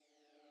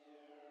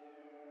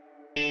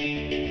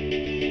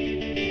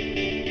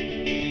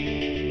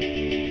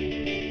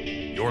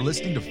You're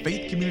listening to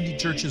Faith Community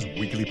Church's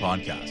weekly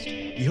podcast.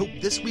 We hope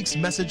this week's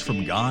message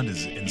from God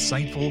is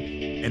insightful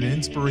and an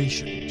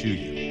inspiration to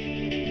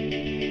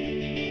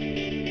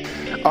you.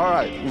 All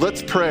right,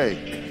 let's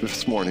pray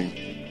this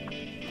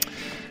morning.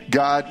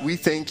 God, we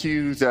thank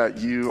you that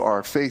you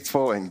are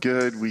faithful and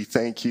good. We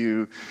thank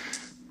you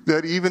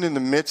that even in the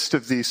midst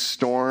of these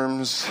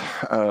storms,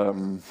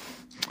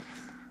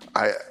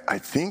 I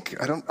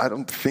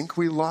don't think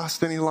we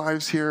lost any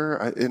lives here.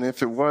 And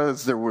if it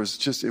was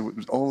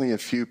only a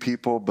few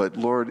people. But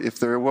Lord, if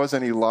there was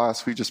any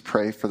loss, we just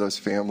pray for those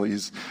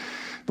families,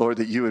 Lord,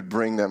 that you would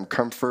bring them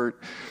comfort.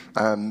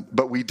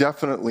 But we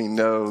definitely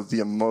know the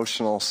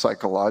emotional,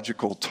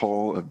 psychological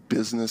toll of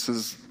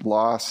businesses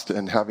lost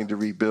and having to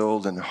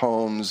rebuild, and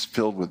homes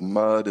filled with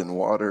mud and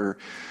water.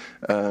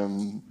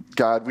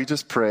 God, we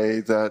just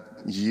pray that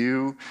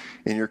you,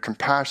 in your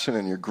compassion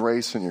and your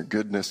grace and your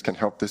goodness, can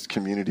help this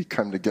community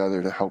come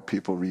together to help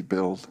people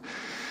rebuild.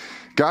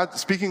 God,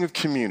 speaking of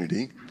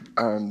community,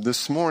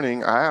 this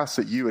morning I ask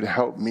that you would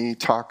help me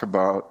talk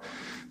about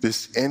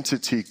this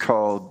entity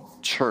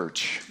called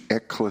church,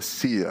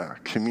 ecclesia,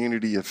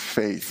 community of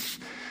faith,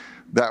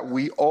 that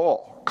we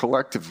all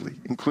collectively,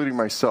 including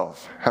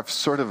myself, have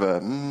sort of a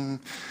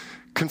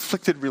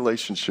conflicted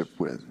relationship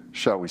with,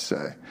 shall we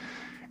say.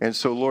 And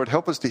so, Lord,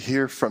 help us to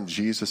hear from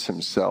Jesus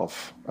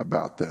himself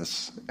about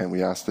this. And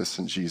we ask this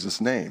in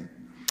Jesus' name.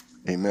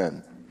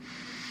 Amen.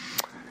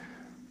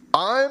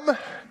 I'm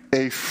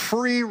a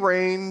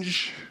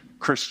free-range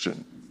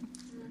Christian.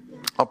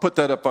 I'll put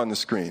that up on the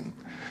screen.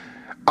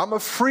 I'm a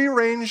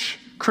free-range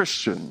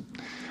Christian.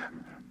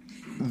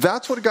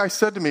 That's what a guy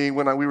said to me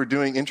when we were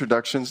doing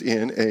introductions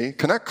in a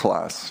Connect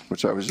class,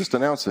 which I was just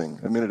announcing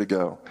a minute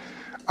ago.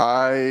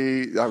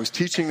 I was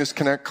teaching this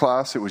Connect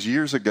class. It was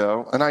years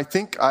ago. And I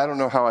don't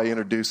know how I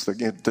introduced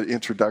the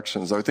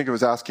introductions. I think I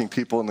was asking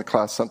people in the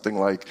class something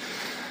like,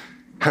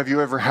 have you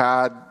ever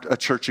had a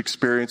church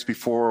experience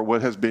before? Or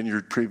what has been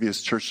your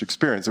previous church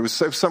experience? It was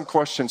some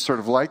question sort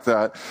of like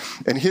that.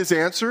 And his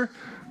answer,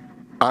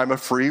 I'm a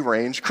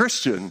free-range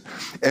Christian.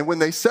 And when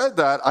they said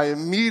that, I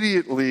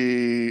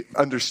immediately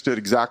understood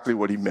exactly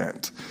what he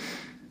meant.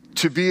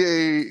 To be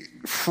a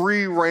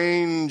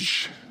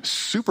free-range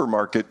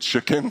supermarket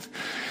chicken,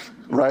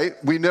 right?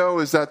 We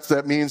know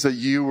that means that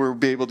you will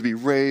be able to be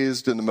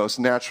raised in the most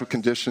natural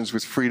conditions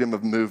with freedom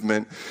of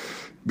movement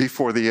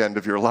before the end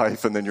of your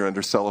life, and then you're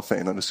under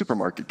cellophane on a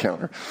supermarket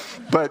counter.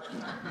 But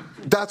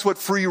that's what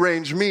free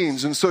range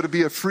means. And so to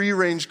be a free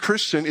range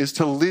Christian is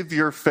to live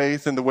your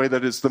faith in the way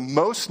that is the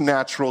most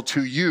natural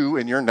to you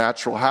in your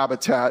natural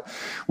habitat,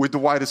 with the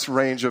widest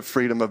range of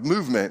freedom of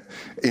movement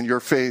in your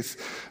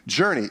faith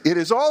journey. It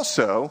is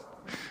also,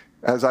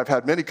 as I've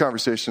had many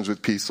conversations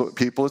with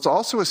people, it's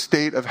also a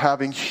state of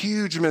having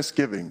huge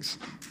misgivings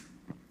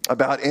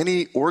about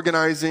any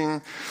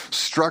organizing,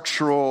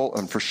 structural,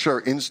 and for sure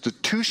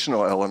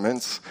institutional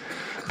elements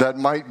that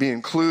might be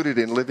included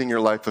in living your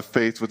life of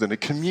faith within a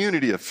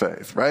community of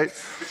faith, right?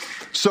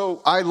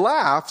 So I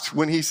laughed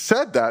when he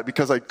said that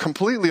because I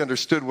completely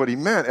understood what he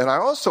meant. And I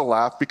also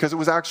laughed because it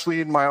was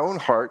actually in my own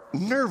heart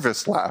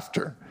nervous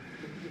laughter,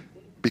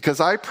 because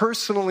I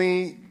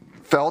personally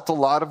felt a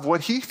lot of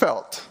what he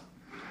felt.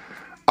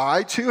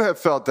 I too have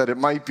felt that it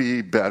might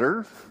be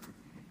better,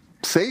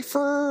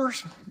 safer,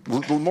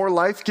 more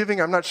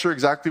life-giving. I'm not sure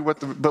exactly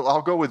but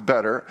I'll go with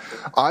better.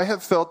 I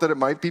have felt that it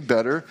might be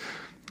better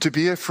to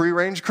be a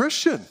free-range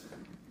Christian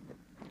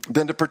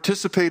than to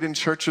participate in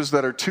churches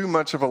that are too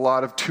much of a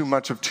lot of too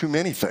much of too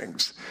many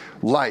things.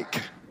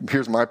 Like,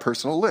 here's my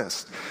personal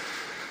list: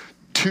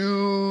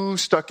 too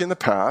stuck in the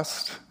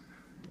past,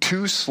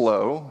 too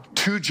slow,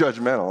 too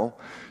judgmental,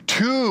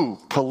 too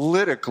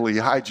politically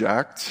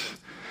hijacked,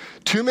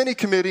 too many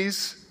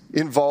committees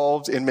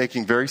involved in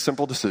making very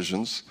simple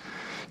decisions,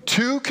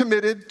 too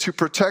committed to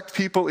protect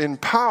people in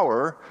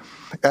power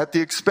at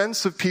the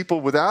expense of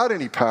people without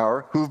any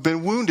power who've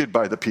been wounded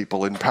by the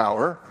people in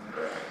power,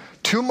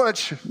 too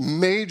much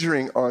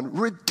majoring on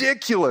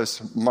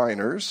ridiculous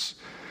minors,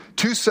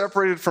 too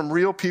separated from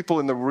real people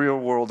in the real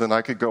world, and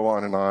I could go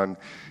on and on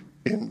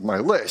in my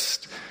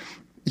list.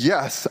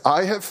 Yes,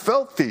 I have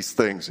felt these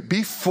things.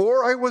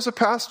 Before I was a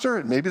pastor,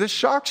 and maybe this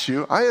shocks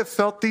you, I have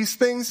felt these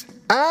things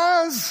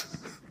as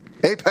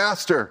a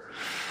pastor.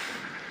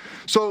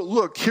 So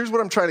look, here's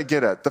what I'm trying to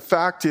get at. The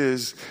fact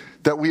is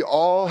that we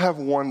all have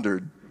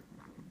wondered,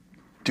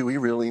 do we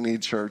really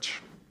need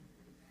church?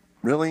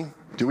 Really?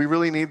 Do we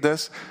really need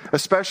this?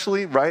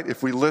 Especially, right,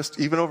 if we list,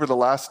 even over the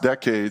last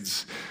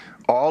decades,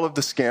 all of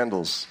the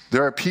scandals.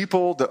 There are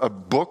people,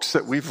 books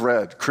that we've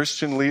read,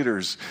 Christian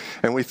leaders,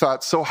 and we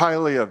thought so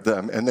highly of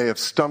them, and they have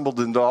stumbled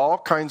into all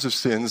kinds of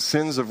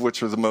sins of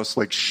which are the most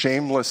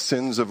shameless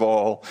sins of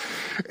all,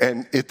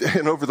 and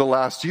over the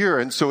last year.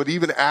 And so it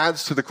even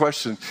adds to the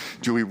question,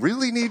 do we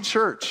really need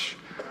church?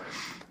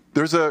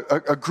 There's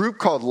a group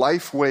called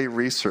Lifeway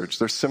Research.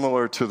 They're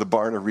similar to the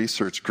Barna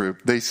Research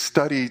Group. They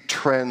study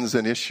trends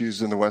and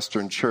issues in the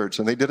Western church,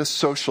 and they did a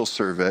social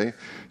survey,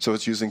 so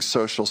it's using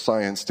social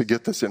science to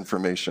get this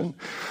information.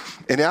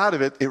 And out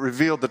of it, it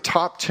revealed the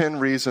top 10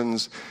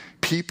 reasons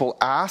people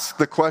ask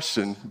the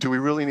question, do we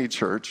really need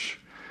church?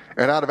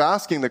 And out of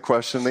asking the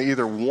question, they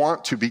either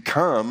want to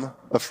become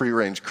a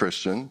free-range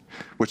Christian,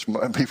 which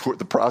might be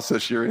the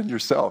process you're in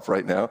yourself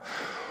right now,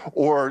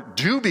 or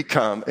do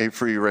become a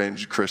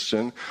free-range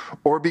Christian,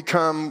 or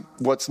become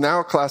what's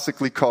now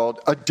classically called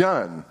a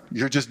done.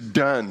 You're just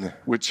done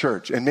with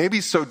church. And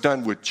maybe so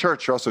done with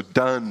church, you're also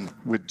done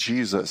with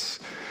Jesus.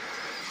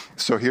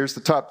 So here's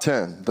the top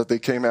 10 that they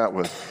came out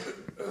with.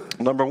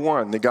 Number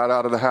 1, they got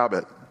out of the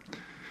habit.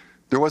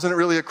 There wasn't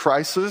really a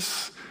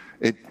crisis.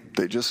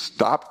 They just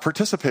stopped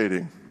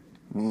participating.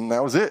 And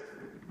that was it.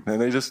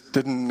 And they just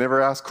never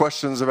ask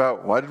questions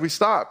about why did we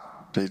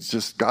stop? They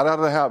just got out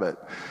of the habit.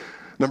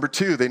 Number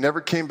 2, they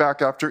never came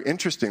back after,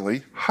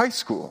 interestingly, high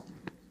school.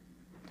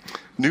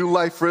 New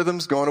life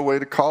rhythms, going away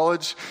to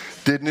college,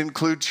 didn't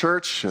include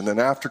church. And then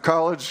after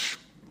college,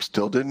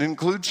 still didn't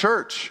include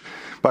church.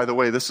 By the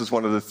way, this is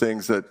one of the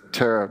things that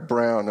Tara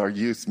Brown, our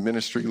youth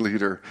ministry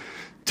leader,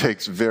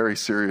 takes very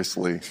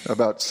seriously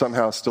about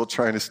somehow still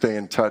trying to stay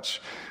in touch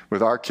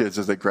with our kids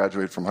as they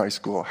graduate from high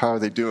school. How are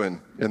they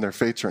doing in their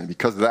faith journey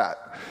because of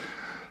that?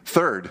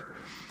 3rd,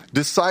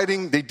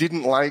 deciding they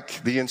didn't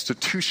like the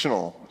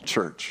institutional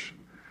church.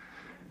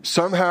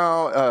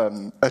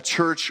 Somehow a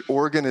church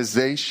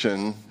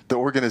organization, the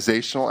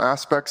organizational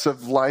aspects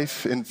of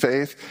life in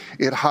faith,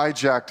 it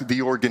hijacked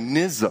the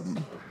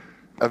organism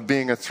of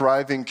being a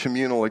thriving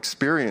communal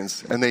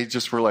experience. And they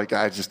just were like,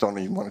 I just don't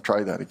even want to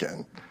try that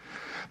again.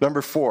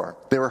 Number 4,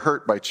 they were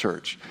hurt by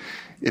church.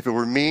 If it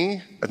were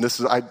me, and this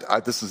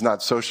is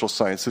not social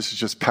science, this is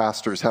just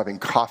pastors having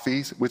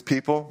coffee with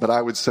people, but I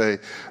would say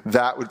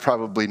that would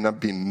probably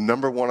be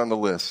number 1 on the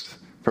list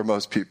for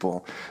most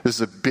people. This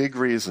is a big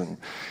reason.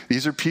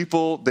 These are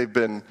people, they've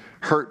been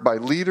hurt by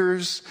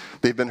leaders,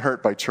 they've been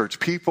hurt by church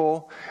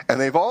people, and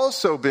they've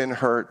also been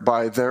hurt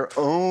by their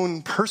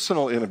own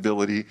personal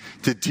inability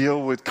to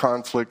deal with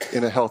conflict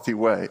in a healthy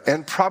way.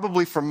 And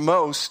probably for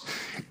most,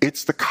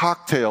 it's the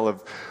cocktail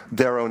of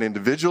their own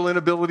individual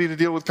inability to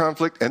deal with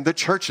conflict and the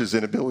church's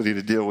inability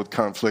to deal with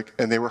conflict,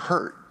 and they were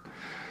hurt.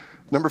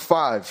 Number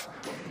 5,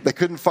 they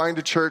couldn't find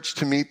a church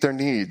to meet their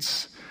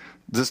needs.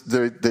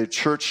 The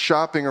church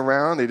shopping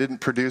around, they didn't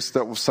produce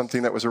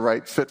something that was a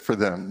right fit for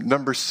them.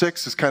 Number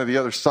 6 is kind of the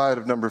other side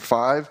of number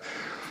 5.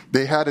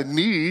 They had a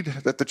need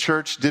that the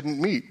church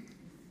didn't meet.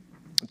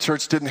 The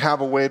church didn't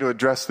have a way to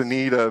address the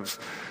need of,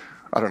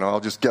 I don't know, I'll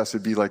just guess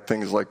it'd be like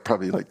things like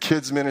probably like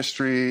kids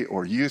ministry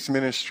or youth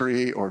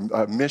ministry or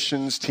a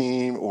missions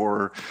team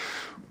or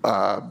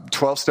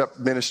 12-step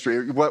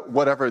ministry,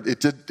 whatever.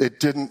 It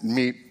didn't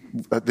meet.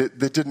 They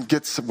didn't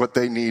get what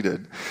they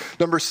needed.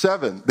 Number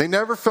 7, they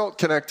never felt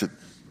connected.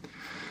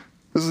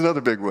 This is another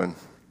big one.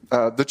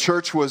 The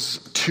church was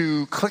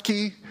too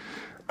cliquey,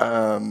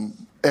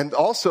 and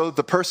also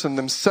the person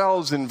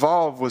themselves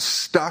involved was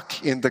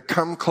stuck in the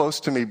come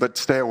close to me but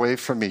stay away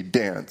from me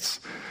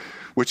dance,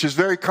 which is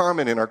very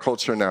common in our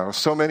culture now.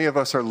 So many of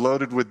us are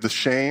loaded with the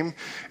shame,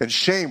 and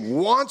shame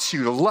wants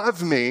you to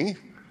love me,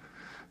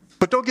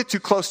 but don't get too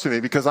close to me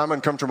because I'm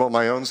uncomfortable in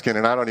my own skin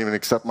and I don't even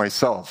accept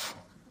myself.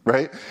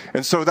 Right?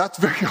 And so that's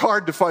very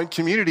hard to find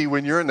community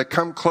when you're in the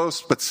come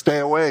close but stay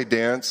away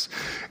dance.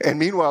 And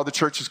meanwhile, the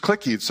church is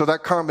cliquey. So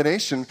that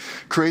combination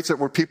creates it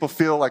where people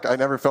feel like I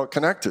never felt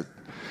connected.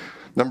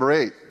 Number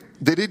 8,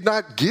 they did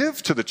not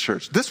give to the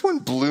church. This one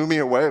blew me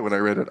away when I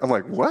read it. I'm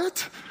like,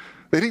 what?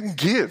 They didn't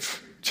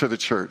give to the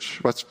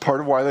church. That's part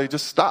of why they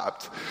just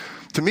stopped.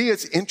 To me,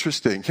 it's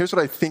interesting. Here's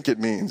what I think it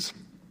means.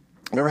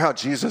 Remember how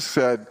Jesus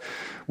said,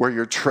 where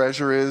your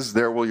treasure is,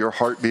 there will your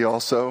heart be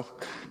also?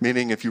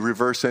 Meaning if you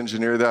reverse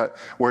engineer that,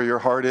 where your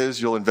heart is,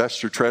 you'll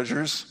invest your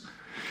treasures.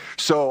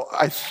 So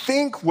I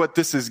think what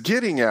this is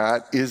getting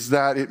at is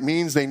that it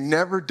means they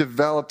never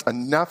developed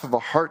enough of a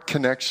heart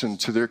connection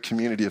to their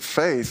community of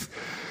faith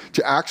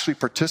to actually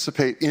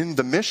participate in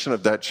the mission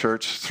of that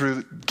church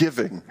through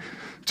giving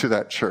to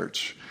that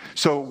church.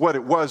 So what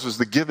it was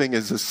the giving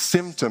is a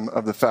symptom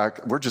of the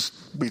fact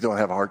we don't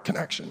have a heart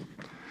connection.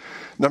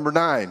 Number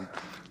 9,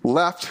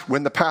 left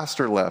when the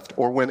pastor left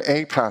or when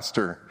a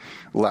pastor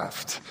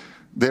left.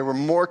 They were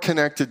more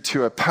connected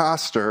to a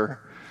pastor,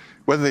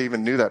 whether they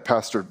even knew that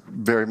pastor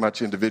very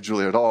much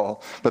individually at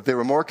all, but they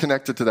were more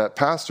connected to that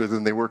pastor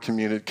than they were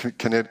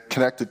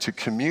connected to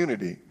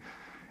community.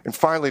 And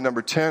finally,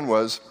 number 10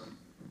 was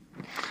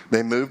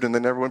they moved and they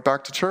never went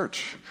back to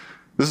church.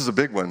 This is a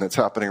big one that's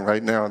happening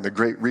right now in the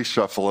great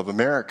reshuffle of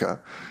America.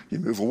 You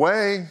move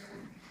away,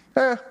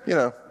 I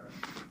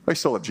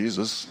still have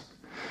Jesus.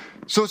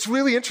 So it's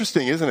really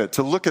interesting, isn't it,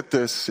 to look at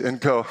this and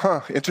go,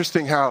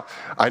 interesting how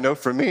I know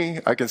for me,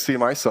 I can see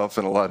myself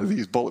in a lot of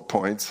these bullet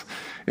points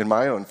in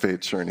my own faith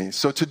journey.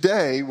 So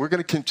today, we're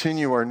going to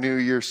continue our New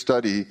Year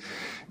study,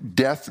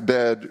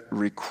 Deathbed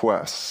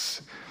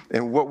Requests.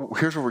 And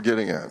here's what we're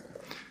getting at.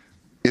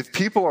 If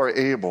people are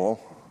able,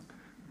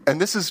 And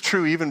this is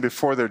true even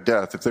before their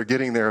death, if they're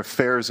getting their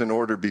affairs in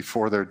order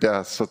before their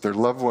death, so that their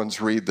loved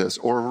ones read this,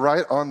 or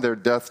right on their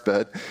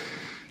deathbed,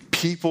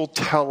 people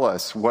tell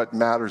us what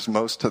matters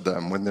most to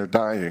them when they're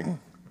dying.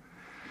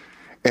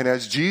 And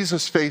as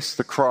Jesus faced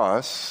the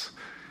cross,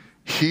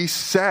 he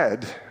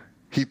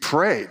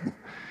prayed,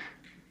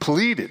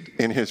 pleaded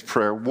in his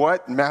prayer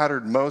what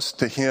mattered most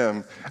to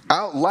him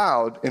out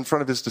loud in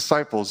front of his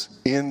disciples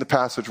in the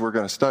passage we're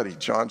going to study,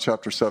 John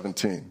chapter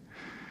 17.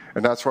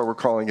 And that's why we're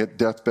calling it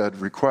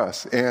deathbed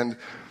requests. And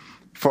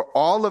for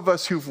all of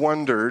us who've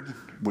wondered,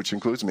 which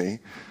includes me,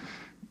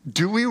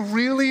 do we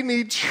really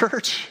need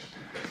church?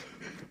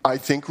 I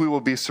think we will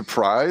be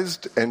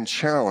surprised and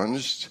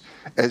challenged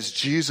as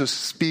Jesus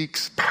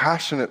speaks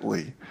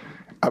passionately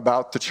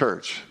about the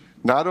church.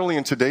 Not only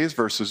in today's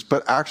verses,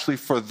 but actually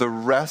for the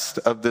rest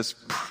of this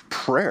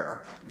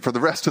prayer, for the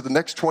rest of the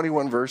next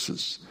 21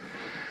 verses.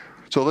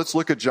 So let's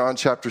look at John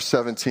chapter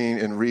 17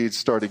 and read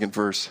starting in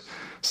verse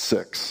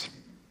 6.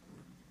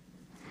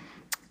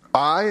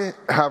 I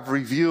have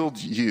revealed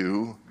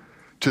you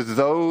to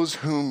those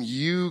whom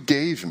you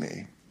gave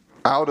me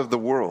out of the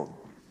world.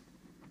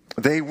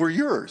 They were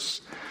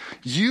yours.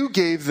 You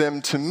gave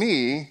them to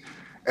me,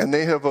 and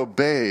they have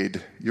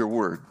obeyed your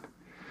word.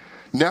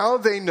 Now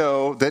they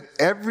know that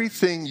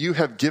everything you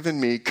have given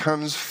me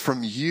comes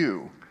from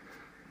you.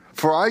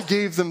 For I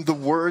gave them the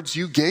words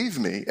you gave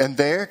me, and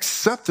they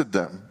accepted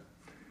them.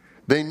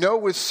 They know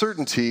with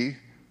certainty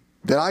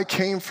that I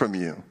came from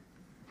you,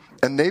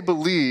 and they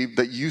believe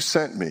that you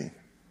sent me.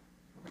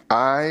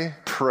 I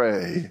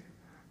pray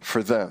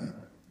for them.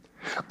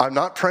 I'm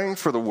not praying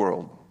for the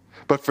world,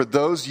 but for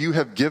those you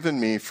have given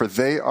me, for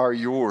they are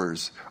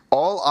yours.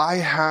 All I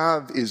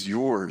have is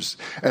yours,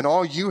 and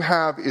all you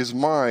have is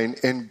mine,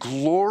 and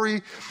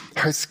glory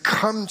has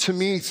come to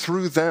me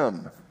through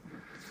them.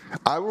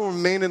 I will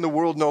remain in the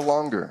world no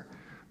longer,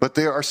 but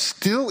they are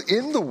still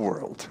in the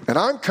world, and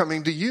I'm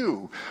coming to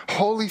you.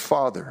 Holy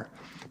Father,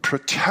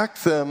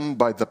 protect them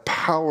by the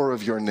power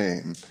of your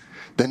name,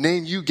 the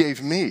name you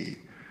gave me,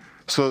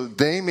 so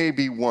they may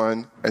be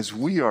one as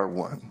we are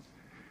one.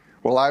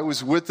 While I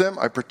was with them,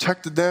 I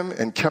protected them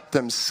and kept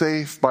them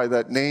safe by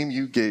that name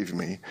you gave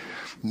me.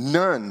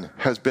 None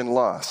has been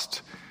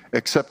lost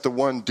except the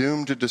one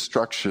doomed to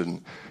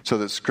destruction, so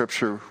that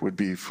Scripture would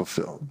be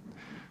fulfilled.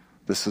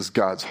 This is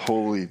God's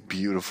holy,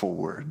 beautiful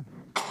word.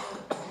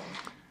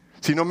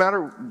 See, no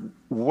matter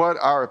what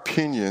our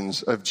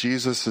opinions of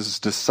Jesus'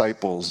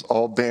 disciples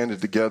all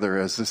banded together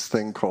as this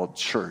thing called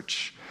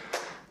church,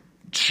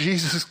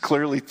 Jesus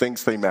clearly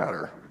thinks they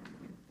matter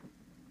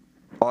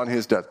on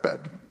his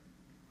deathbed.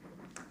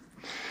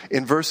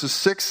 In verses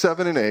 6,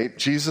 7, and 8,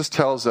 Jesus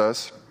tells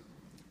us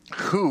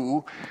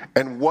who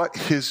and what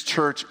his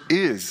church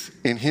is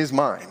in his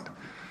mind.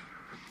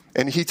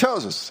 And he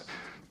tells us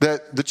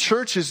that the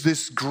church is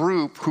this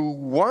group who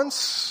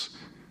once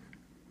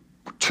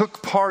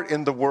took part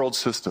in the world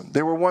system.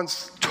 They were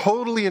once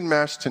totally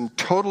enmeshed and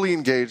totally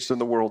engaged in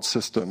the world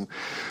system,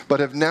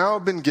 but have now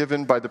been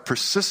given by the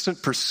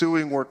persistent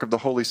pursuing work of the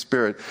Holy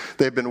Spirit.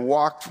 They've been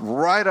walked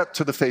right up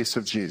to the face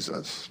of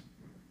Jesus.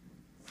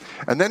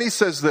 And then he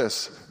says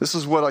this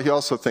is what he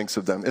also thinks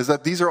of them, is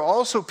that these are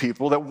also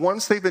people that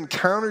once they've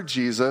encountered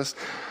Jesus,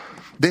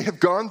 they have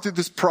gone through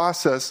this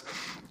process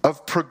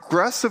of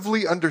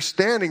progressively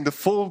understanding the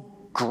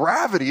full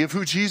gravity of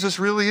who Jesus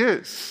really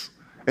is.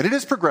 And it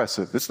is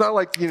progressive. It's not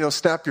like,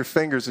 snap your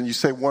fingers and you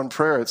say one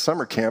prayer at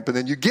summer camp and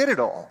then you get it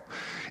all.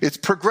 It's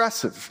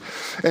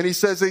progressive. And he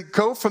says they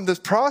go from this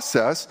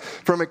process,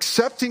 from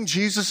accepting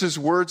Jesus'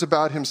 words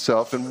about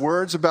himself and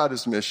words about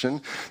his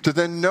mission, to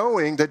then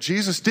knowing that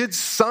Jesus did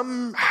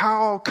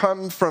somehow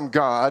come from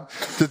God,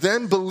 to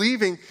then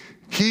believing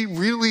he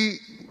really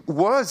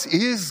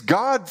is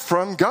God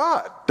from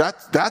God.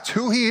 That's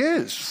who he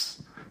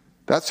is.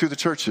 That's who the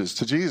church is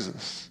to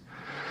Jesus.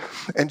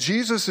 And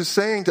Jesus is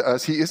saying to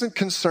us, he isn't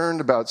concerned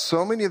about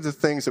so many of the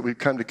things that we've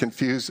come to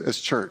confuse as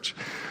church.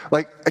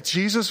 Like,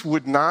 Jesus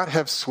would not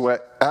have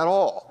sweat at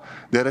all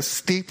that a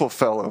steeple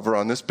fell over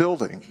on this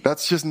building.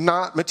 That's just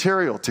not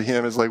material to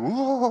him. It's like,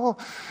 whoa.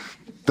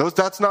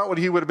 That's not what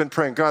he would have been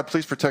praying. God,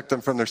 please protect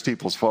them from their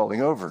steeples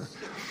falling over.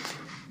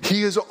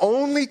 He is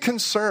only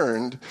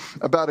concerned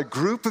about a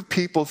group of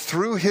people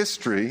through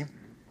history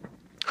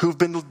who've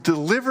been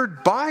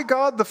delivered by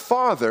God the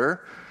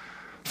Father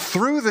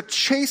through the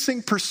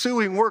chasing,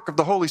 pursuing work of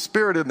the Holy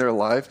Spirit in their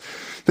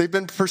life. They've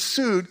been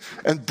pursued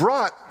and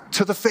brought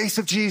to the face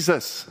of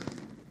Jesus,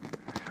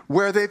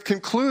 where they've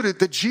concluded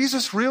that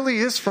Jesus really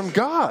is from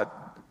God,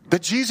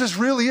 that Jesus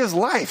really is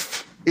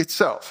life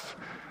itself.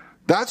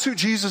 That's who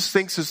Jesus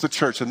thinks is the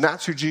church, and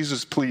that's who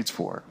Jesus pleads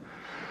for.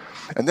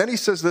 And then he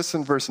says this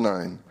in verse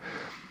 9,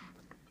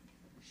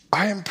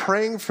 I am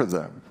praying for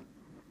them.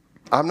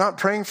 I'm not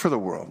praying for the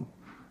world,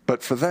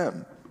 but for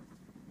them.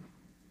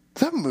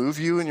 Does that move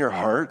you in your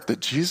heart that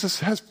Jesus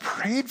has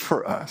prayed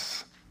for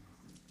us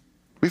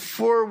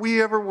before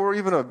we ever were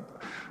even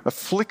a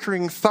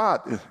flickering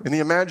thought in the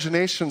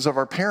imaginations of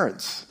our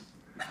parents?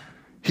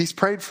 He's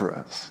prayed for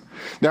us.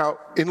 Now,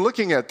 in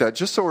looking at that,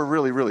 just so we're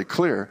really, really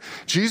clear,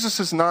 Jesus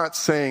is not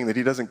saying that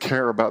he doesn't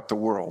care about the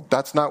world.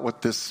 That's not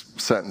what this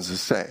sentence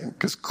is saying.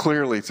 Because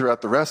clearly,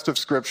 throughout the rest of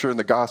Scripture and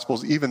the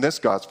Gospels, even this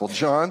Gospel,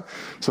 John,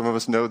 some of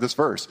us know this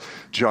verse,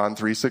 John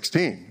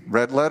 3:16,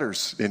 red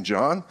letters in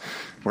John,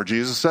 where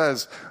Jesus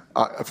says,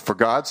 for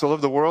God so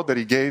loved the world that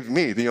he gave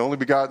me, the only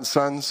begotten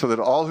Son, so that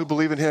all who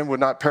believe in him would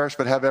not perish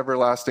but have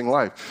everlasting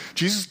life.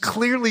 Jesus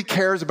clearly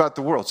cares about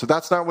the world. So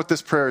that's not what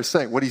this prayer is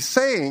saying. What he's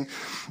saying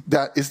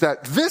is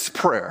that this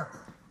prayer,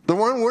 the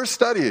one we're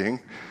studying,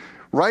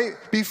 right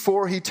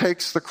before he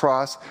takes the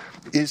cross,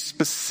 is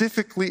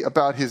specifically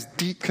about his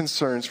deep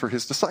concerns for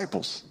his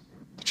disciples,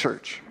 the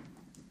church.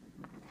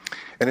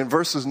 And in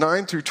verses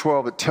 9 through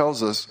 12, it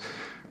tells us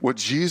what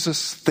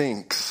Jesus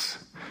thinks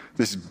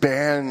this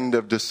band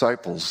of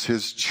disciples,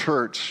 his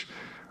church,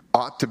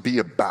 ought to be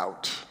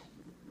about.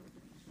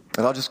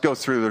 And I'll just go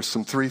through. There's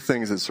some three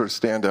things that sort of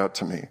stand out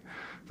to me.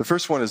 The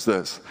first one is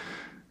this.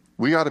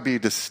 We ought to be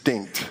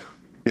distinct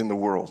in the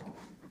world.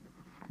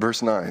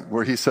 Verse 9,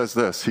 where he says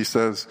this. He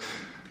says,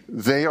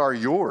 they are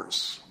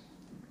yours.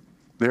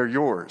 They're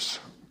yours.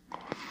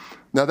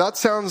 Now that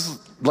sounds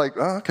like,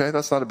 oh, okay,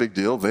 that's not a big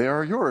deal. They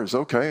are yours.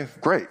 Okay,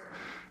 great.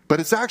 But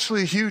it's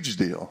actually a huge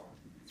deal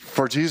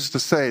for Jesus to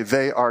say,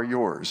 they are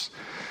yours.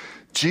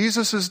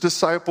 Jesus'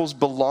 disciples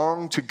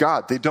belong to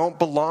God. They don't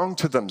belong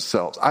to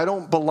themselves. I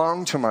don't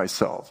belong to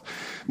myself.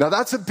 Now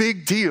that's a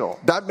big deal.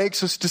 That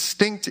makes us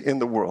distinct in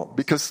the world,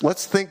 because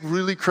let's think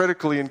really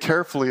critically and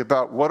carefully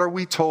about what are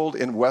we told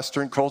in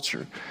Western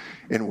culture.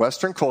 In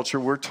Western culture,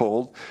 we're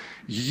told,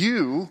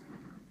 you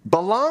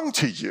belong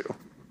to you.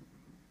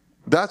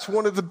 That's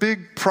one of the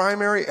big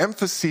primary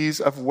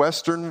emphases of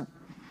Western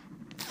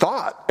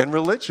thought and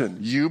religion.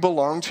 You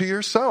belong to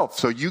yourself.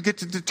 So you get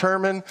to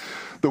determine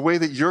the way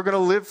that you're going to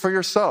live for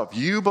yourself.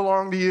 You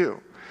belong to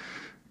you.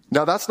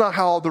 Now, that's not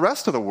how the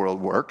rest of the world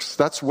works.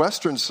 That's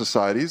Western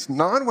societies.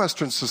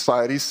 Non-Western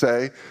societies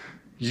say,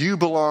 you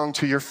belong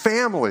to your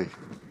family.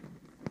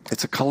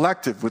 It's a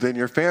collective within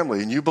your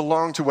family, and you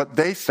belong to what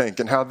they think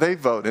and how they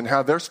vote and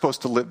how they're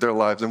supposed to live their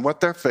lives and what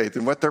their faith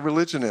and what their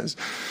religion is.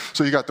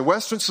 So you got the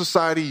Western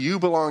society, you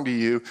belong to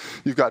you.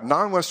 You've got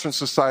non-Western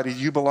society,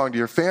 you belong to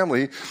your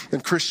family.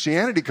 And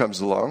Christianity comes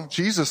along.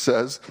 Jesus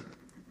says,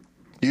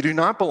 you do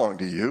not belong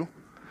to you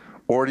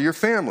or to your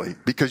family,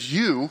 because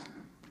you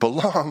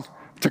belong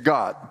to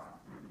God.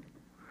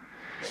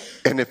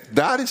 And if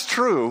that is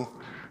true,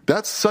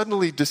 that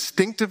suddenly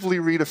distinctively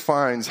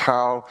redefines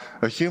how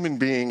a human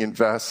being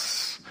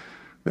invests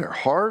their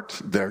heart,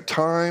 their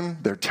time,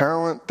 their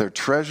talent, their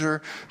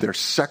treasure, their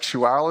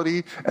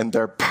sexuality, and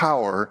their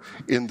power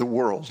in the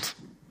world.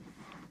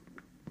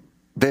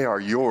 They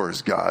are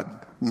yours,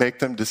 God. Make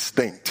them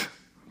distinct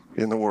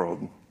in the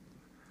world.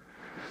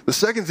 The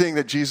second thing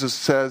that Jesus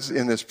says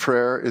in this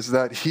prayer is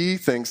that he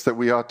thinks that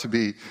we ought to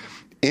be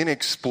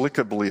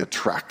inexplicably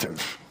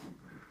attractive.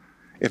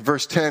 In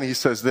verse 10, he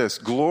says this,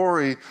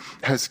 glory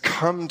has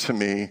come to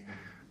me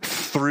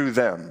through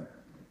them.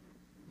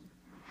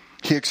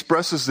 He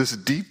expresses this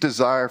deep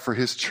desire for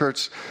his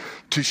church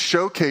to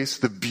showcase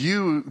the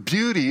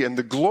beauty and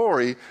the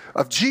glory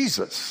of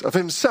Jesus, of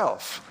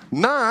himself,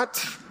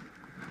 not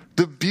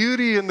the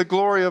beauty and the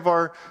glory of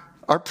our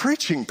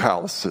preaching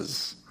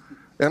palaces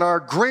and our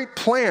great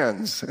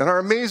plans and our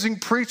amazing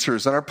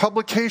preachers and our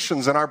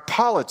publications and our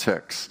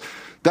politics.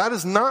 That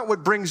is not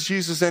what brings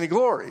Jesus any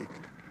glory.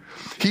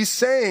 He's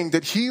saying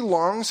that he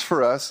longs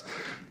for us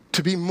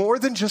to be more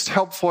than just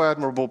helpful,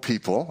 admirable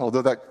people,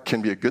 although that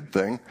can be a good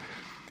thing.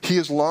 He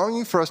is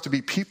longing for us to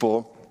be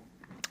people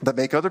that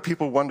make other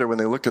people wonder when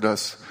they look at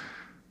us,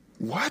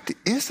 what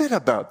is it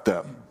about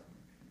them?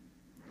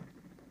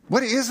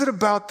 What is it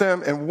about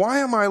them, and why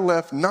am I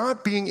left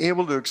not being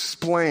able to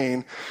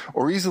explain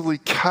or easily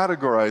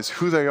categorize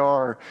who they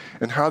are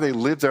and how they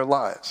live their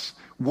lives?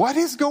 What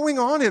is going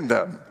on in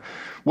them?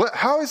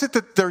 How is it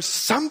that there's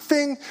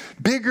something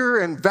bigger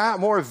and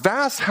more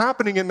vast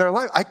happening in their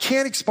life? I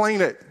can't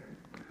explain it.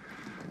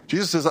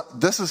 Jesus says,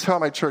 this is how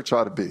my church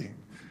ought to be.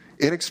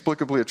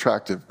 Inexplicably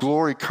attractive.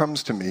 Glory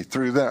comes to me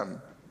through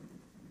them.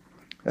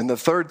 And the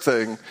third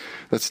thing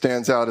that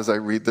stands out as I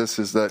read this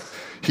is that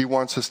he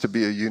wants us to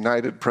be a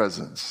united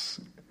presence.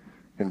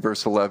 In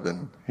verse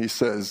 11, he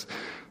says,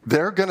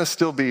 they're going to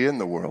still be in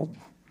the world,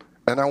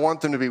 and I want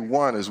them to be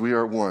one as we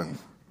are one.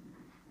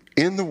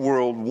 In the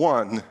world,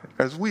 one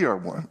as we are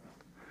one.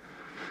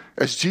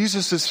 As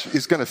Jesus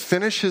is going to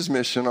finish his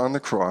mission on the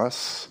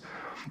cross,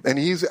 and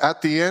he's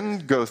at the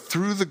end go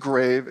through the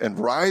grave and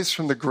rise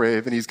from the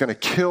grave, and he's going to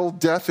kill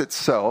death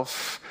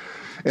itself,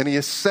 and he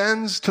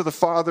ascends to the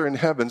Father in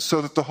heaven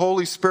so that the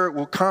Holy Spirit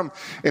will come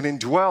and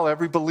indwell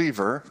every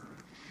believer.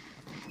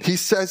 He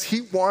says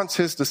he wants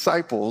his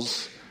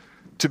disciples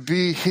to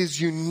be his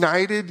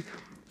united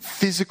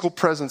physical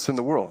presence in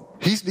the world.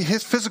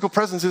 His physical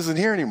presence isn't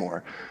here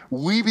anymore.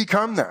 We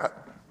become that.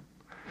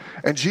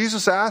 And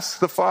Jesus asks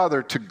the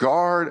Father to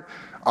guard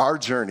our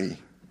journey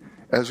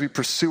as we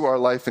pursue our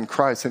life in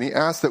Christ. And he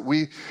asks that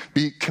we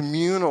be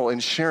communal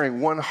in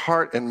sharing one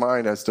heart and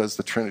mind, as does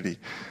the Trinity.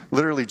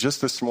 Literally just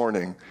this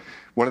morning,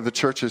 one of the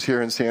churches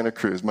here in Santa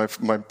Cruz,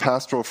 my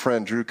pastoral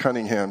friend, Drew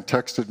Cunningham,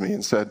 texted me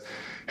and said,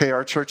 hey,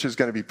 our church is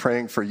going to be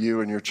praying for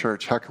you and your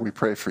church. How can we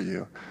pray for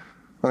you?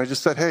 And I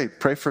just said, hey,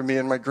 pray for me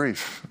and my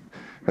grief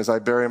as I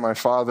bury my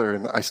father,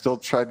 and I still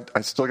got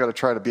to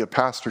try to be a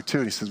pastor too.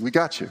 And he says, we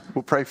got you.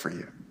 We'll pray for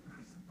you.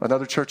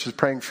 Another church is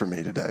praying for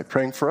me today,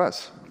 praying for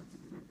us.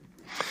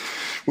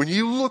 When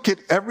you look at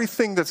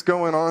everything that's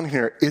going on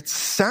here, it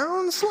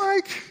sounds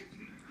like,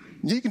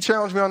 you can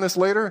challenge me on this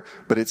later,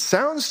 but it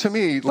sounds to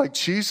me like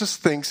Jesus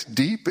thinks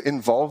deep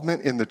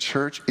involvement in the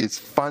church is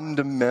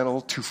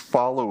fundamental to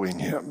following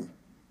him.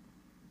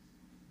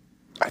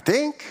 I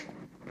think.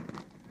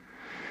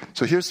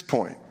 So here's the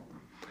point.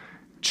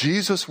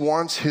 Jesus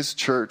wants his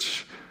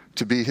church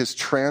to be his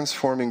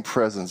transforming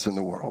presence in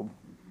the world.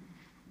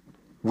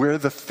 We're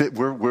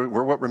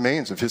what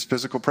remains of his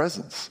physical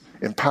presence,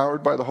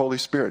 empowered by the Holy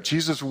Spirit.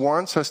 Jesus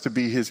wants us to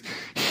be his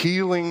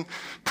healing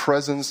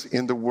presence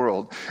in the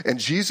world. And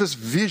Jesus'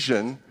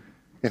 vision,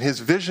 and his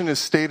vision is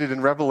stated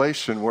in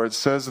Revelation, where it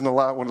says in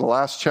one of the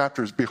last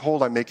chapters,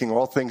 behold, I'm making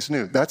all things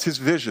new. That's his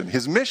vision.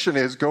 His mission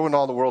is go into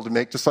all the world and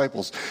make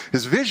disciples.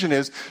 His vision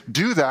is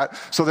do that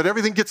so that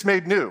everything gets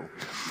made new.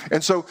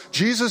 And so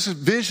Jesus'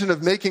 vision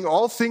of making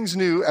all things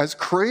new, as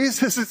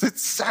crazy as it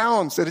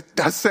sounds, and it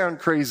does sound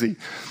crazy,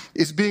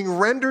 is being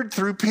rendered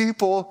through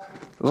people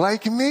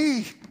like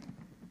me.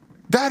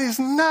 That is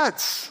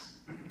nuts.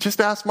 Just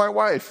ask my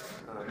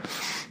wife.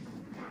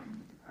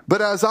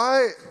 But as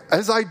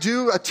I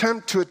do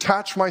attempt to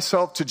attach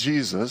myself to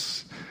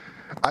Jesus,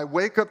 I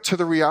wake up to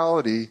the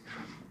reality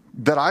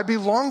that I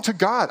belong to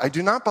God. I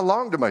do not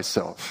belong to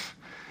myself,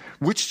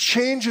 which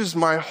changes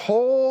my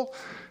whole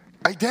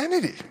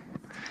identity.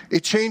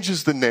 It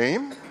changes the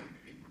name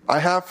I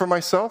have for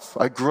myself.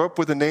 I grew up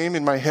with a name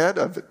in my head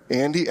of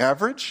Andy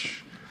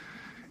Average,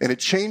 and it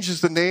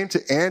changes the name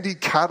to Andy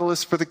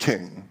Catalyst for the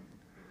King.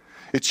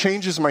 It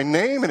changes my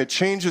name, and it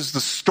changes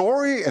the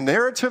story and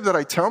narrative that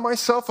I tell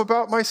myself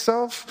about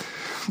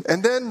myself.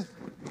 And then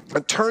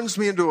it turns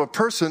me into a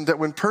person that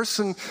when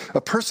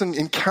a person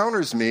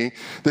encounters me,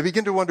 they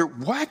begin to wonder,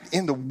 what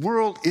in the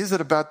world is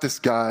it about this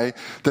guy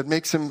that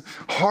makes him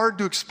hard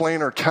to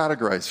explain or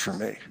categorize for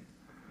me?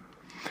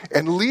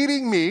 And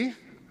leading me,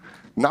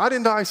 not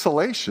into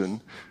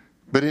isolation,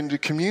 but into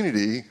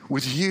community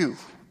with you.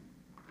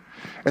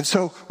 And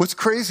so what's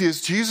crazy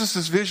is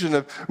Jesus' vision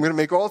of I'm going to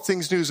make all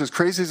things new, as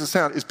crazy as it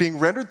sounds, is being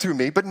rendered through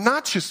me, but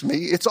not just me.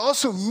 It's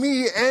also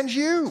me and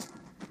you.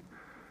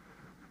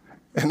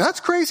 And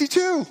that's crazy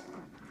too.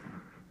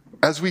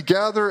 As we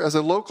gather as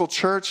a local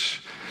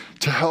church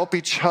to help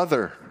each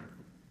other,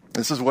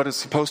 this is what it's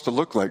supposed to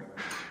look like.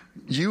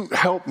 You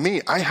help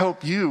me, I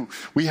help you.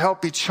 We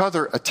help each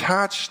other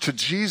attach to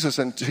Jesus,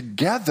 and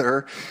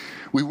together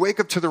we wake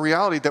up to the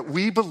reality that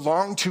we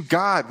belong to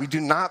God. We do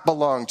not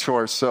belong to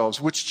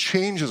ourselves, which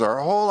changes our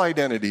whole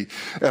identity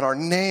and our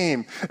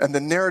name and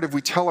the narrative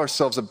we tell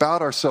ourselves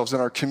about ourselves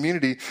and our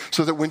community,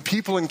 so that when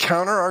people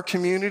encounter our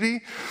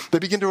community, they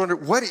begin to wonder,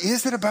 what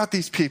is it about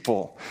these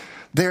people?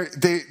 I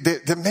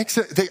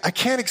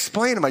can't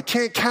explain them. I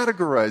can't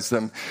categorize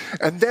them.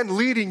 And then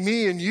leading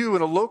me and you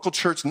in a local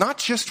church, not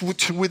just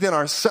within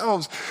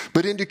ourselves,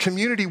 but into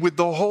community with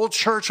the whole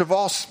church of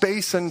all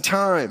space and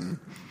time.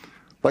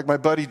 Like my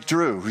buddy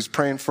Drew, who's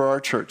praying for our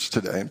church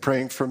today and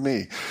praying for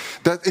me.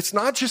 That it's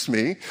not just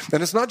me,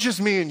 and it's not just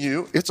me and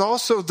you, it's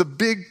also the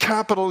big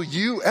capital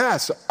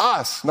U.S.,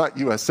 us, not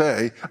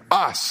USA,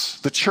 us,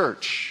 the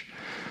church.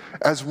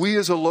 As we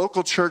as a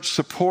local church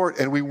support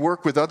and we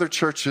work with other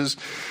churches,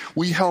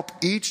 we help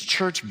each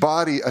church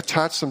body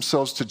attach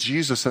themselves to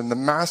Jesus and the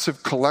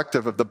massive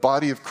collective of the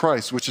body of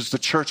Christ, which is the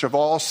church of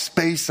all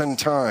space and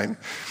time.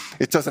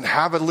 It doesn't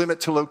have a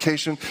limit to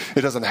location.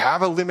 It doesn't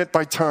have a limit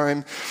by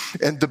time.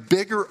 And the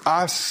bigger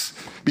us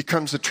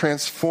becomes a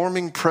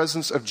transforming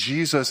presence of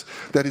Jesus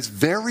that is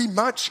very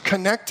much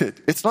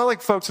connected. It's not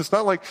like, folks, it's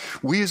not like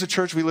we as a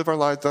church, we live our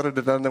lives, and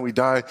then we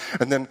die,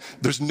 and then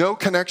there's no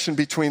connection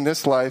between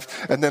this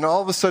life, and then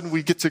all of a sudden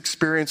we get to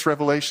experience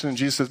revelation, and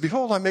Jesus says,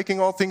 behold, I'm making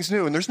all things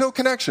new, and there's no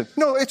connection.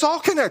 No, it's all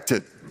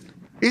connected.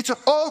 It's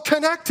all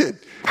connected.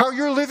 How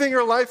you're living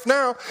your life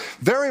now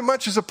very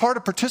much is a part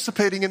of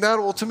participating in that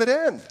ultimate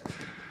end.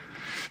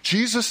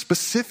 Jesus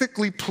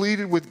specifically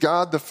pleaded with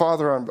God the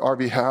Father on our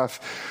behalf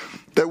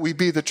that we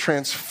be the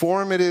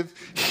transformative,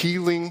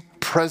 healing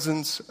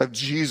presence of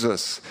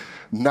Jesus,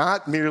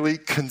 not merely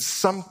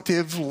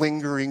consumptive,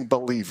 lingering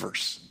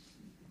believers.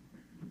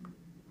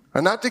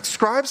 And that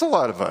describes a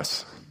lot of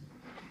us.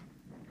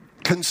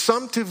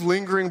 Consumptive,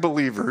 lingering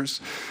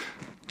believers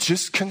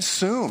just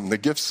consume the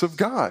gifts of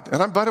God.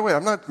 And by the way,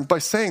 by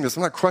saying this,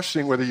 I'm not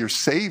questioning whether you're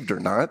saved or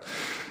not.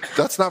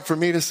 That's not for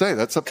me to say.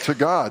 That's up to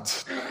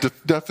God's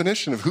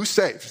definition of who's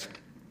saved.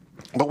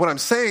 But what I'm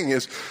saying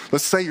is,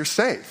 let's say you're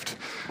saved.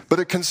 But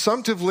a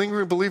consumptive,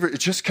 lingering believer, it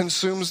just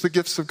consumes the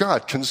gifts of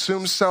God,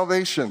 consumes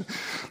salvation.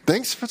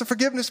 Thanks for the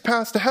forgiveness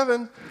path to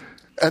heaven.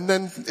 And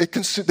then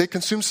they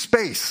consume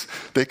space,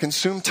 they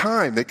consume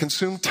time, they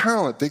consume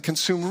talent, they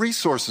consume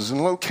resources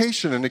and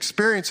location and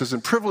experiences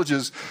and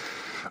privileges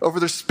over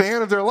the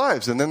span of their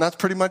lives. And then that's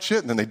pretty much it.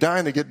 And then they die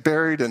and they get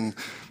buried, and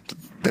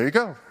there you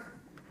go.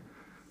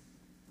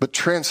 But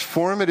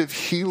transformative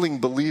healing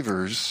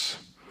believers,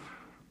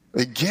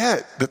 they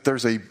get that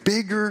there's a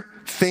bigger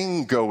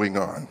thing going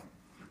on.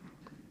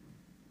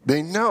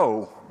 They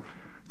know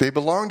they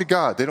belong to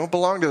God. They don't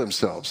belong to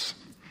themselves.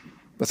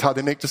 That's how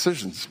they make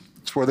decisions.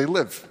 It's where they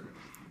live.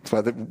 It's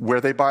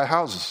where they buy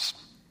houses.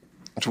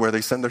 It's where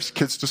they send their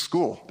kids to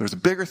school. There's a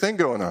bigger thing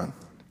going on.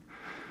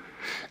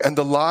 And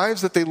the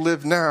lives that they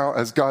live now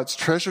as God's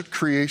treasured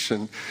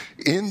creation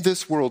in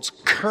this world's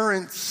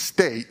current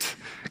state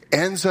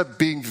ends up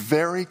being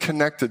very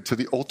connected to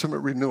the ultimate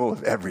renewal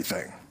of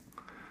everything.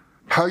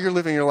 How you're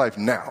living your life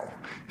now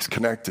is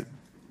connected.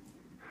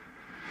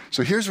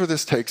 So here's where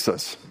this takes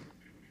us.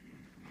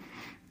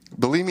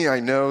 Believe me, I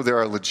know there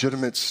are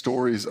legitimate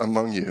stories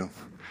among you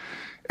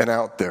and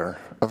out there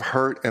of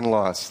hurt and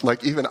loss.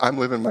 Like even I'm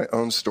living my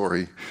own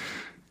story.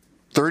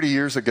 30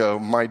 years ago,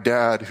 my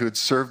dad, who had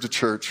served a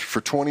church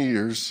for 20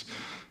 years,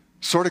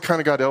 sort of kind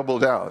of got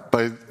elbowed out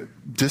by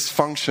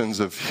dysfunctions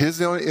of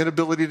his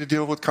inability to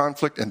deal with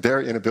conflict and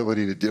their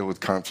inability to deal with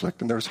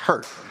conflict. And there was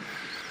hurt.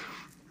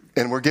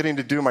 And we're getting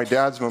to do my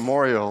dad's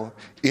memorial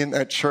in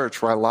that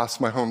church where I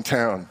lost my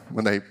hometown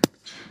when they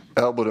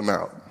elbowed him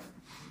out.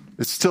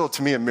 It's still,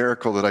 to me, a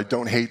miracle that I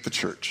don't hate the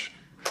church.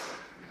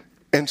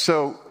 And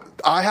so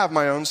I have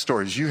my own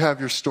stories. You have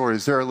your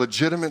stories. There are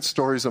legitimate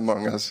stories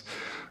among us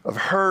of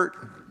hurt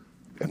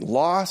and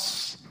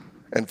loss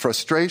and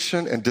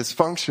frustration and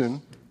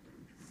dysfunction,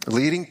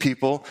 leading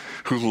people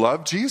who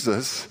love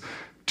Jesus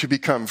to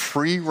become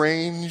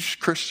free-range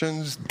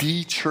Christians,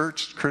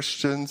 de-churched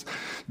Christians,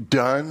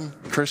 done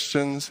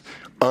Christians,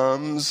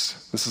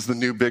 this is the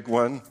new big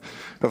one,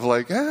 of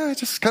like, I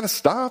just kind of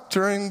stopped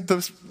during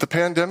the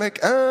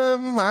pandemic.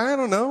 I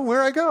don't know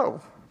where I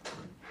go.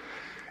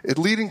 It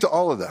leading to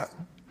all of that.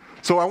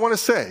 So I want to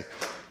say,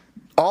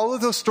 all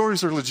of those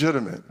stories are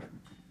legitimate.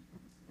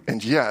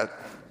 And yet,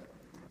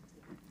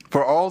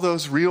 for all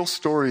those real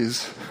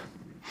stories,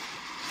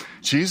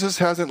 Jesus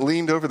hasn't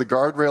leaned over the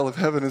guardrail of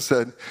heaven and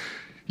said,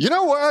 you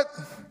know what?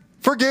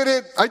 Forget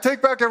it. I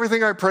take back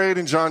everything I prayed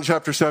in John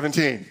chapter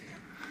 17.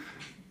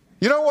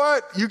 You know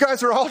what? You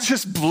guys are all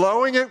just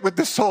blowing it with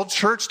this whole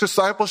church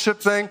discipleship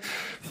thing.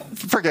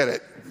 Forget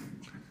it.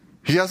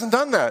 He hasn't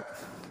done that.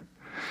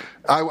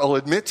 I will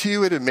admit to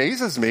you, it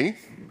amazes me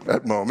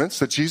at moments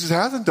that Jesus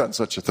hasn't done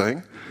such a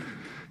thing,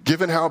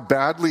 given how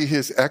badly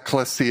his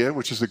ecclesia,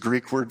 which is the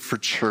Greek word for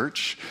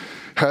church,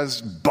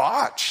 has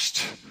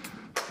botched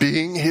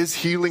being his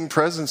healing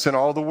presence in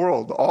all the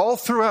world, all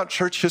throughout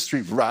church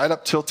history, right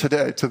up till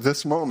today, to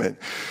this moment.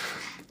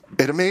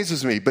 It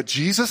amazes me, but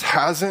Jesus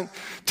hasn't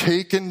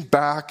taken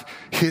back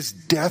his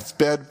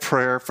deathbed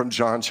prayer from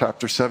John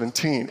chapter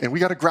 17, and we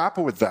got to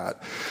grapple with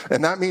that.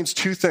 And that means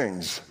two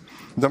things.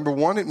 Number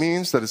one, it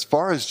means that as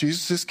far as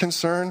Jesus is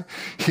concerned,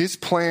 his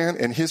plan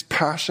and his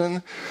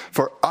passion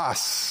for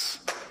us,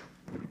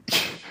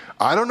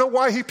 I don't know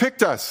why he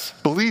picked us,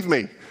 believe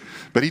me,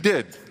 but he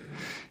did.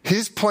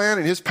 His plan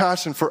and his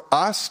passion for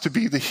us to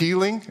be the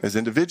healing as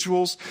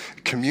individuals,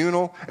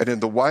 communal, and in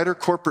the wider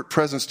corporate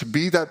presence, to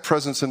be that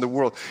presence in the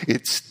world,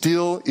 it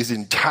still is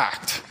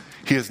intact.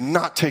 He has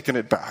not taken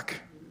it back.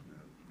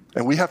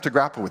 And we have to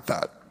grapple with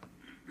that.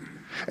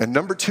 And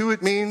number two,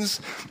 it means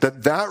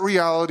that that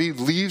reality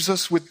leaves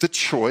us with the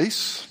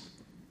choice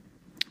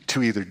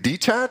to either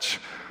detach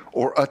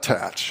or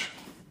attach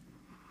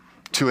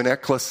to an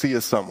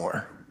ecclesia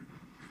somewhere.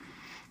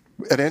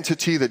 An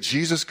entity that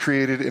Jesus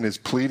created and is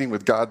pleading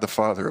with God the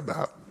Father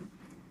about.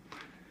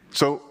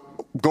 So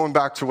going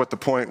back to what the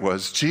point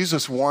was,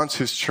 Jesus wants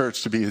his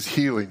church to be his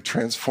healing,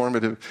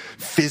 transformative,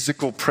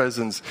 physical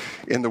presence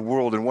in the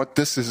world. And what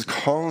this is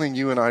calling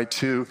you and I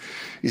to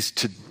is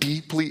to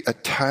deeply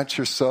attach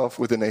yourself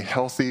within a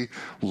healthy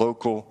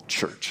local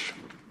church.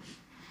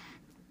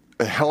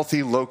 A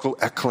healthy local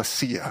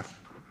ecclesia,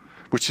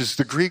 which is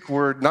the Greek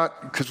word,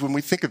 not because when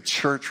we think of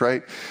church,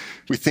 right,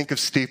 we think of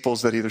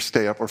steeples that either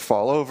stay up or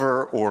fall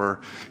over, or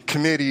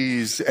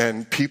committees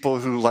and people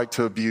who like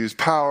to abuse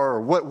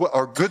power,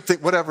 or good thing,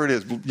 whatever it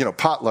is,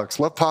 potlucks,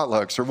 love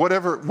potlucks, or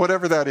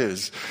whatever that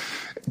is.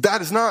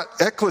 That is not,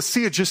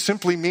 ecclesia just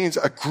simply means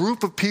a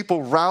group of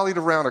people rallied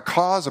around a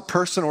cause, a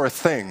person, or a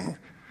thing.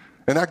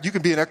 And that, you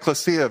can be an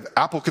ecclesia of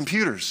Apple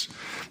computers,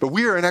 but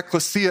we are an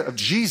ecclesia of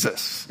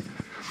Jesus.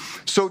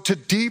 So to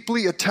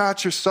deeply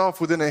attach yourself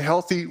within a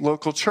healthy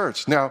local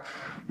church. Now,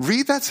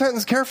 read that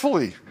sentence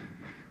carefully.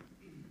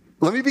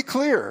 Let me be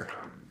clear.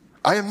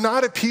 I am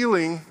not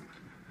appealing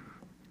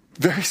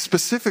very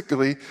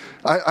specifically.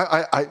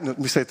 Let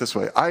me say it this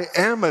way. I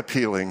am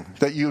appealing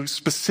that you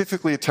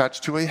specifically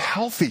attach to a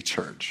healthy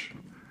church.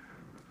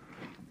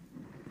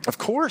 Of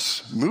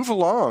course, move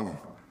along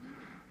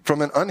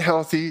from an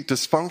unhealthy,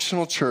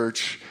 dysfunctional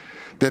church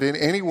that in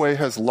any way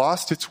has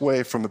lost its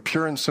way from a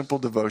pure and simple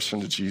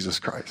devotion to Jesus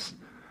Christ.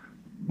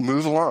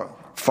 Move along.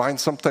 Find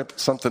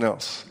something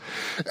else.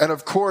 And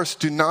of course,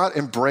 do not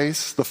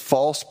embrace the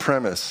false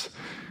premise.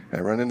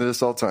 I run into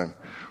this all the time.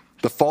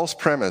 The false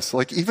premise,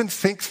 like even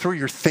think through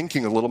your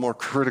thinking a little more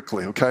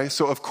critically, okay?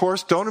 So of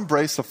course, don't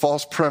embrace the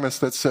false premise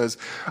that says,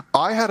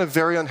 I had a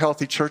very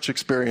unhealthy church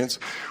experience,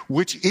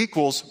 which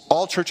equals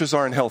all churches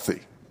are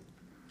unhealthy.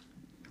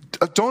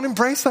 Don't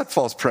embrace that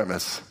false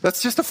premise.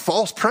 That's just a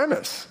false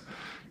premise.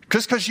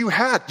 Just because you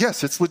had,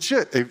 yes, it's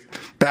legit, a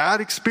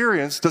bad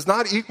experience does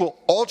not equal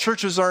all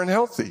churches are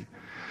unhealthy.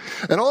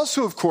 And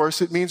also, of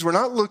course, it means we're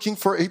not looking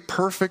for a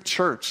perfect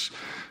church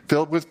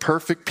filled with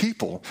perfect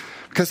people,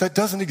 because that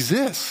doesn't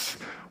exist.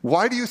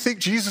 Why do you think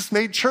Jesus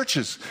made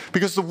churches?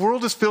 Because the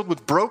world is filled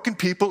with broken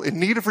people in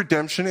need of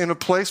redemption in a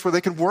place where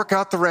they can work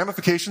out the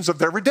ramifications of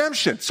their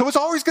redemption. So it's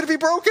always going to be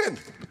broken.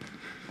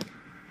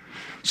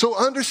 So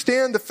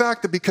understand the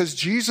fact that because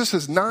Jesus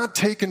has not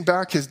taken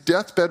back his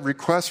deathbed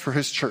request for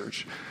his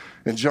church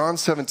in John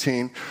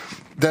 17,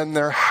 then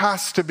there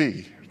has to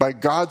be, by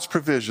God's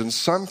provision,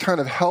 some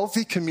kind of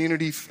healthy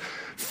community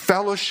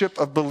fellowship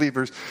of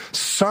believers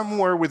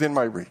somewhere within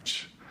my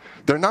reach.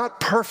 They're not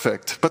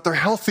perfect, but they're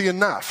healthy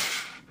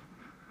enough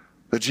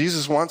that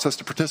Jesus wants us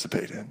to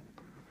participate in.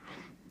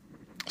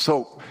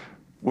 So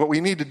what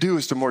we need to do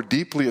is to more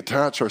deeply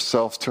attach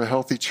ourselves to a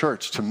healthy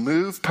church, to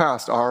move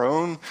past our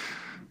own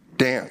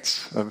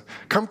dance of,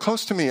 come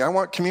close to me, I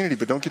want community,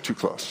 but don't get too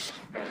close.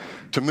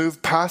 To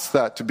move past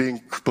that to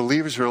being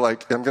believers who are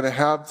like, I'm going to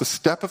have the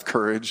step of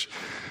courage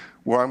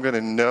where I'm going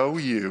to know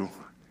you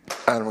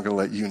and I'm going to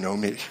let you know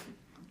me.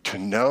 To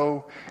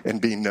know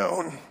and be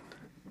known.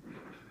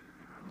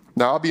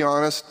 Now, I'll be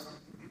honest,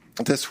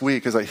 this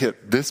week as I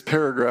hit this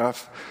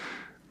paragraph,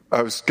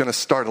 I was going to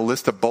start a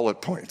list of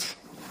bullet points.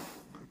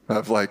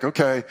 Of like,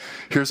 okay,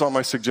 here's all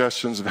my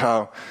suggestions of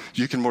how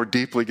you can more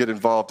deeply get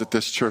involved at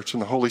this church.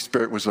 And the Holy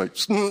Spirit was like,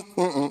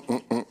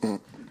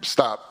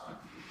 stop.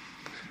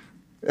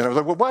 And I was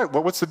like, well, why?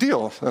 Well, what's the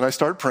deal? And I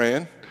started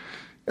praying.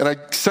 And I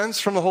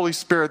sensed from the Holy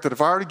Spirit that if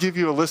I were to give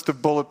you a list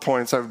of bullet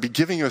points, I would be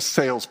giving you a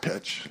sales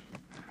pitch,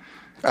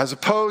 as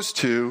opposed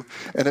to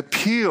an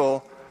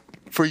appeal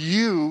for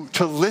you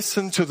to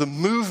listen to the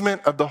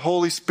movement of the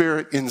Holy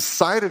Spirit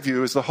inside of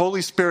you as the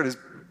Holy Spirit is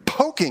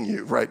poking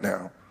you right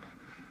now.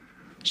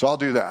 So I'll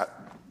do that.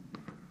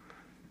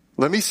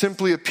 Let me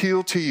simply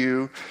appeal to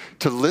you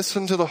to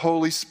listen to the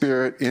Holy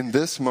Spirit in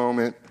this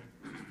moment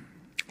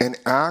and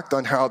act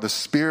on how the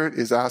Spirit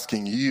is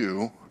asking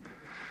you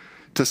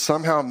to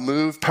somehow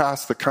move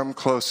past the come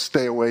close,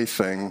 stay away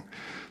thing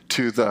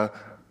to the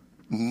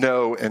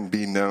know and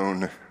be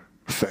known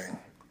thing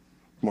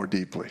more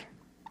deeply.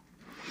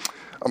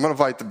 I'm going to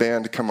invite the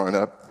band to come on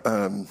up,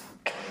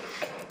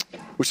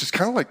 which is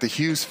kind of like the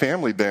Hughes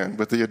family band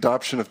with the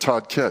adoption of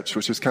Todd Kitsch,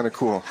 which is kind of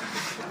cool.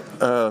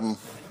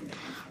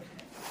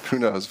 Who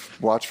knows?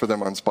 Watch for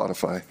them on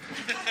Spotify.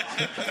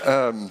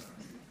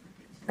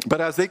 But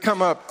as they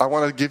come up, I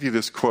want to give you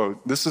this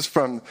quote. This is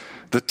from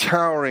the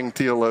towering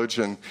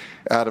theologian.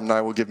 Adam and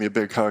I will give me a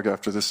big hug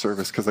after this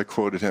service because I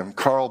quoted him.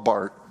 Karl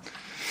Barth.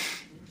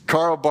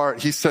 Karl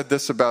Barth, he said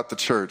this about the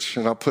church,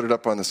 and I'll put it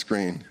up on the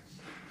screen.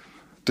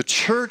 The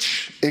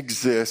church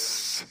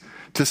exists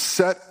to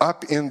set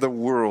up in the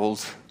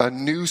world a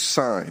new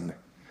sign,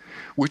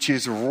 which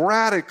is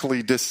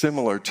radically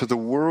dissimilar to the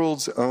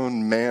world's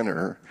own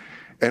manner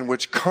and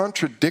which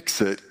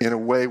contradicts it in a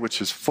way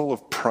which is full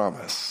of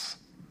promise.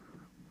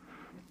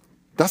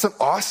 That's an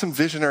awesome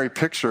visionary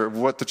picture of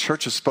what the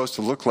church is supposed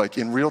to look like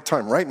in real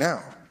time right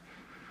now.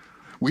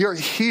 We are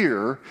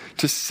here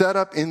to set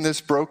up in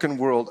this broken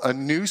world a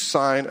new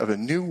sign of a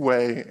new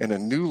way and a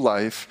new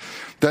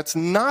life that's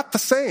not the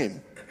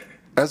same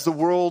as the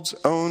world's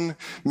own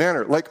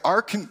manner. Like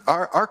our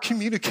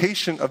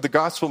communication of the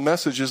gospel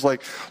message is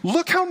like,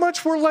 look how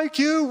much we're like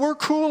you. We're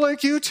cool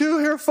like you too.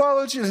 Here,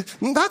 follow Jesus.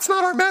 That's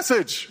not our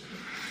message.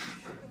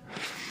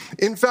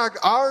 In fact,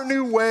 our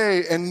new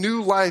way and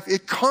new life,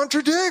 it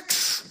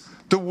contradicts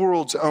the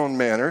world's own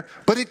manner,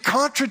 but it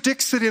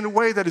contradicts it in a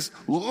way that is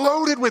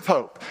loaded with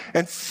hope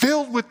and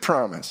filled with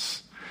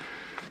promise.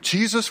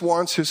 Jesus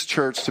wants his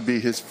church to be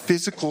his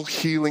physical,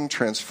 healing,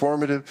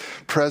 transformative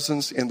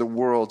presence in the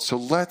world. So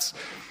let's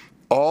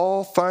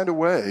all find a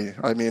way.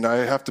 I mean, I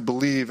have to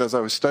believe as I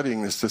was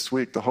studying this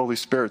week, the Holy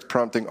Spirit's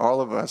prompting all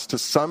of us to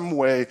some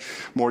way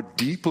more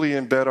deeply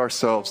embed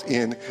ourselves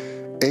in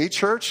a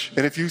church.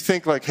 And if you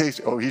think like, hey,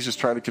 he's just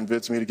trying to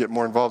convince me to get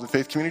more involved in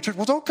Faith Community Church,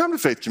 well, don't come to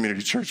Faith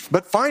Community Church,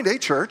 but find a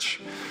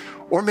church.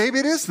 Or maybe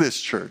it is this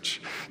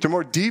church, to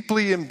more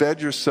deeply embed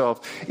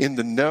yourself in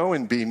the know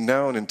and be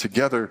known, and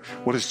together,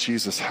 what does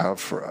Jesus have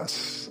for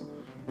us?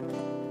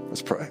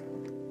 Let's pray.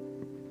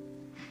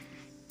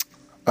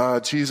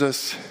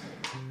 Jesus,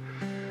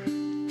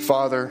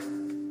 Father,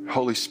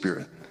 Holy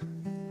Spirit,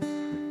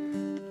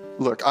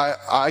 look,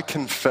 I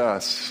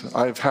confess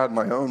I've had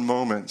my own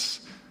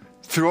moments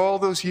through all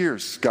those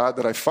years, God,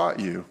 that I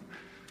fought you,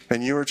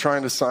 and you were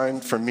trying to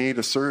sign for me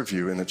to serve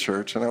you in the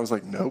church, and I was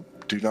like,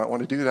 nope, do not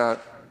want to do that.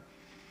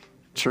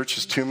 Church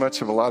is too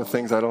much of a lot of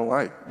things I don't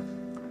like.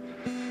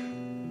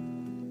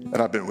 And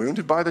I've been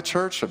wounded by the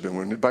church. I've been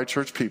wounded by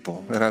church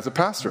people. And as a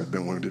pastor, I've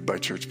been wounded by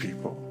church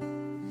people.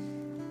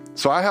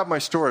 So I have my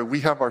story.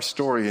 We have our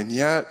story. And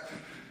yet,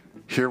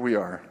 here we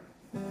are.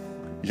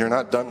 you're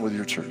not done with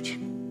your church.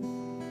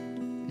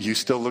 You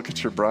still look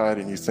at your bride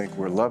and you think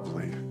we're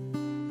lovely.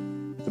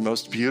 The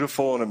most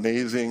beautiful and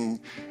amazing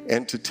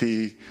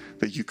entity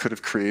that you could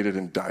have created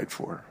and died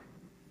for.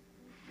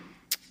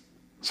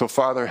 So,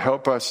 Father,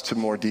 help us to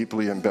more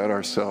deeply embed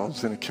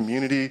ourselves in a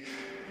community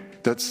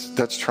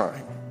that's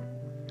trying.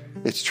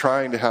 It's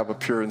trying to have a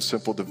pure and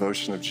simple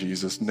devotion of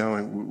Jesus,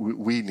 knowing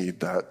we need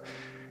that,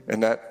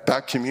 and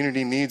that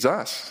community needs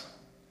us.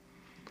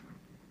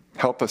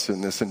 Help us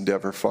in this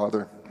endeavor,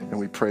 Father, and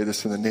we pray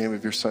this in the name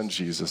of your Son,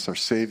 Jesus, our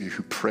Savior,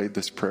 who prayed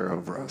this prayer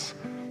over us.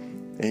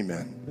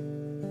 Amen.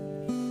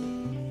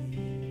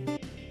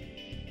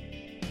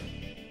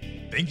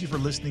 Thank you for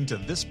listening to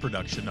this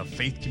production of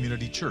Faith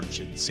Community Church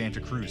in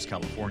Santa Cruz,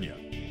 California.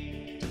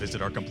 To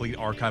visit our complete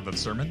archive of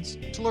sermons,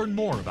 to learn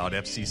more about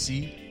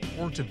FCC,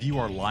 or to view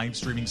our live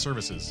streaming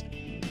services,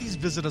 please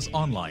visit us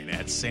online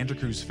at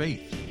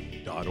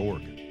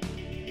santacruzfaith.org.